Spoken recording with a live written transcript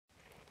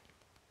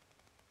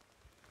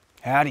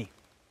Howdy.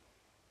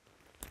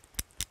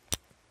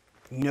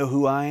 You know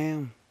who I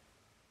am?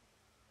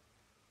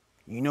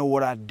 You know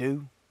what I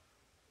do?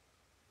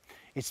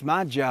 It's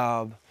my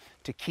job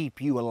to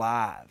keep you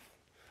alive.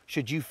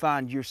 Should you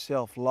find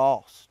yourself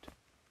lost,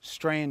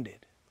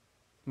 stranded,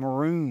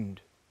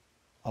 marooned,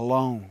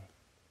 alone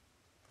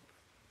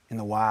in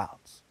the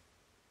wilds.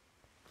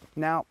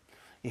 Now,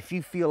 if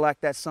you feel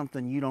like that's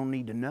something you don't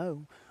need to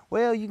know,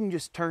 well, you can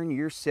just turn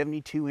your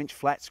 72-inch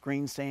flat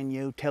screen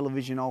Sanyo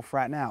television off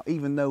right now,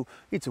 even though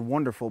it's a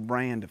wonderful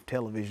brand of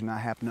television. I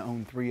happen to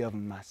own 3 of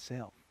them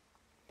myself.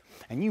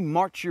 And you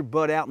march your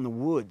butt out in the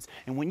woods,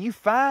 and when you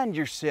find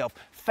yourself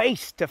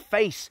face to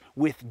face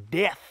with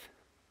death,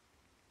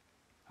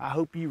 I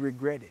hope you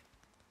regret it.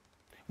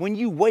 When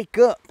you wake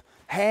up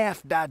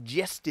half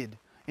digested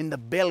in the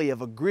belly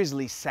of a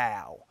grizzly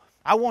sow,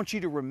 I want you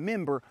to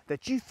remember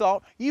that you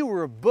thought you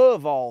were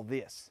above all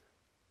this.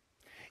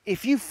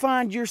 If you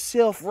find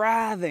yourself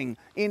writhing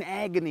in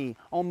agony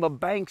on the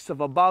banks of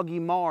a boggy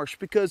marsh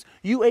because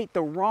you ate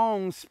the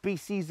wrong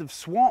species of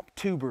swamp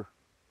tuber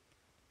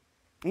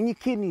and your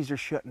kidneys are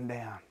shutting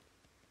down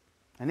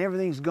and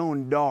everything's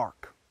going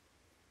dark,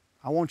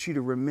 I want you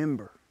to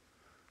remember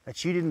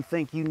that you didn't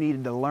think you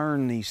needed to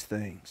learn these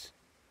things.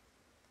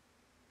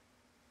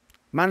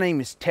 My name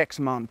is Tex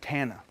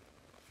Montana,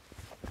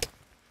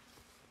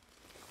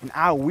 and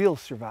I will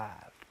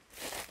survive.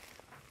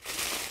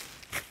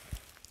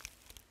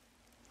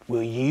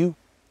 Will you?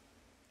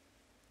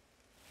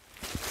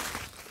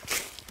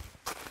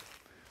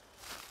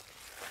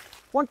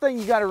 One thing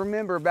you got to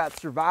remember about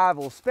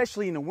survival,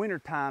 especially in the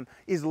wintertime,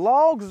 is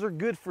logs are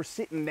good for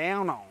sitting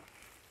down on.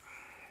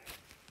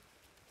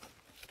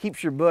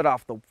 Keeps your butt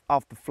off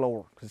the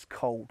floor because it's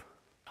cold.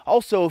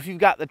 Also, if you've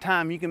got the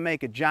time, you can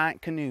make a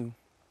giant canoe.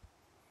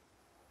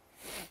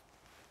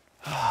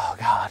 Oh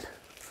God.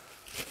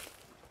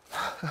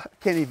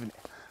 Can't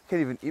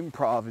even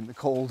improv in the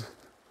cold.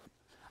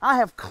 I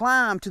have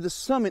climbed to the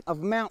summit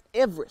of Mount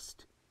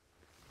Everest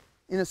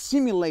in a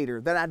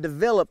simulator that I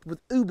developed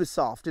with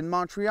Ubisoft in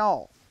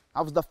Montreal.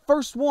 I was the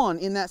first one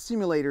in that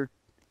simulator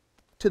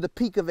to the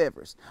peak of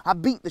Everest. I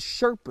beat the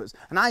Sherpas,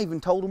 and I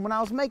even told them when I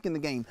was making the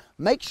game,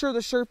 make sure the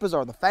Sherpas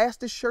are the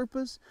fastest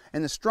Sherpas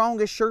and the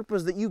strongest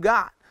Sherpas that you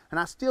got, and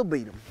I still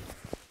beat them.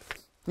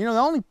 You know, the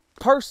only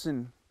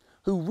person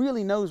who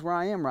really knows where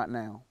I am right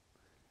now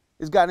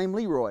is a guy named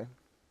Leroy.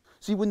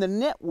 See, when the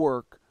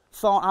network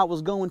thought I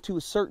was going to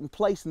a certain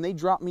place and they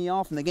dropped me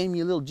off and they gave me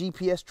a little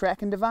GPS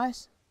tracking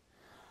device,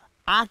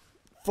 I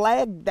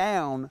flagged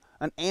down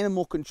an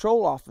animal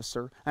control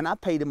officer and I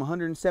paid him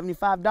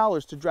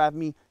 $175 to drive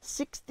me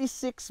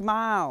 66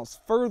 miles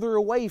further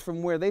away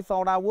from where they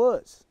thought I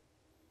was.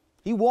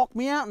 He walked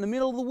me out in the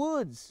middle of the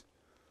woods.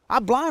 I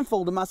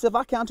blindfolded myself.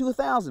 I count to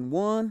 1,000.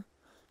 1,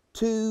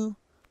 2,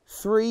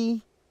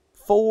 3,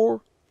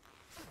 4.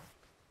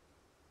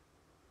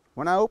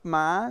 When I opened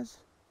my eyes,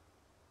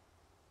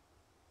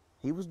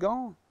 he was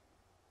gone.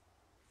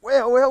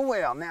 Well, well,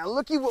 well, now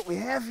looky what we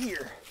have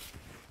here.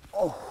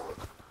 Oh,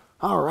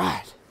 all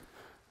right.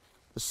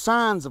 The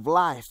signs of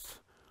life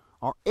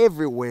are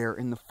everywhere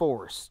in the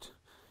forest.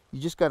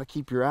 You just got to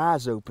keep your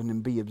eyes open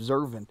and be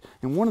observant.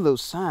 And one of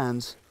those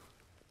signs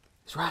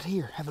is right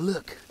here. Have a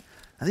look.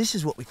 Now this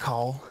is what we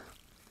call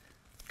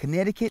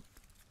Connecticut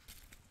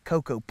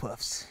Cocoa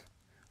Puffs,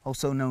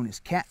 also known as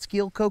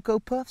Catskill Cocoa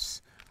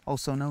Puffs,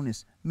 also known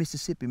as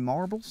Mississippi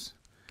Marbles,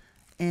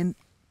 and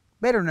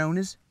better known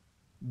as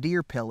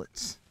deer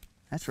pellets.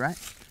 That's right,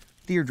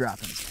 deer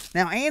droppings.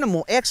 Now,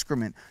 animal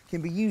excrement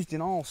can be used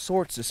in all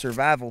sorts of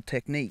survival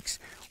techniques.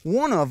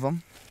 One of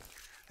them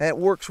that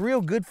works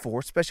real good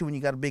for, especially when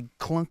you got a big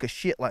clunk of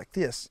shit like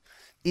this,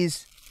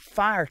 is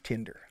fire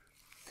tinder.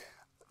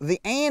 The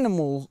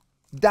animal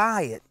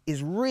diet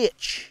is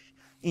rich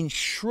in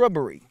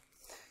shrubbery.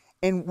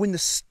 And when the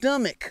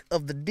stomach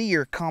of the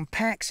deer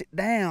compacts it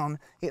down,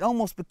 it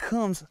almost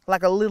becomes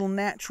like a little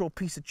natural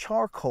piece of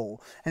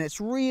charcoal. And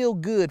it's real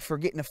good for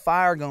getting a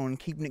fire going and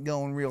keeping it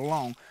going real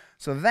long.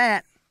 So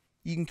that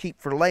you can keep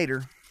for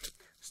later,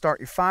 start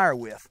your fire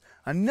with.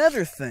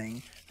 Another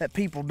thing that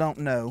people don't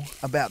know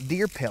about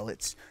deer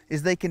pellets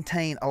is they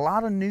contain a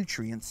lot of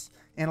nutrients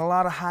and a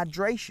lot of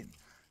hydration.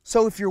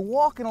 So if you're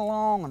walking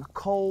along on a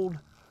cold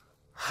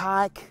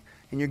hike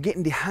and you're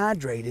getting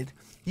dehydrated,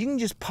 you can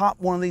just pop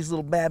one of these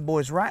little bad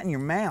boys right in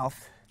your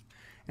mouth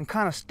and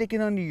kind of stick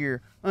it under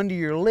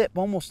your lip,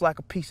 almost like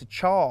a piece of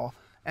chaw.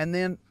 And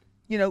then,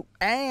 you know,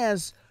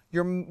 as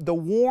the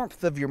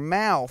warmth of your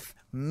mouth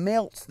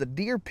melts the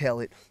deer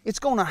pellet, it's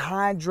going to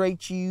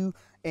hydrate you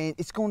and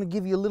it's going to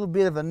give you a little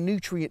bit of a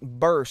nutrient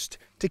burst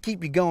to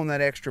keep you going that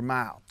extra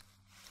mile.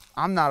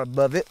 I'm not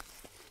above it.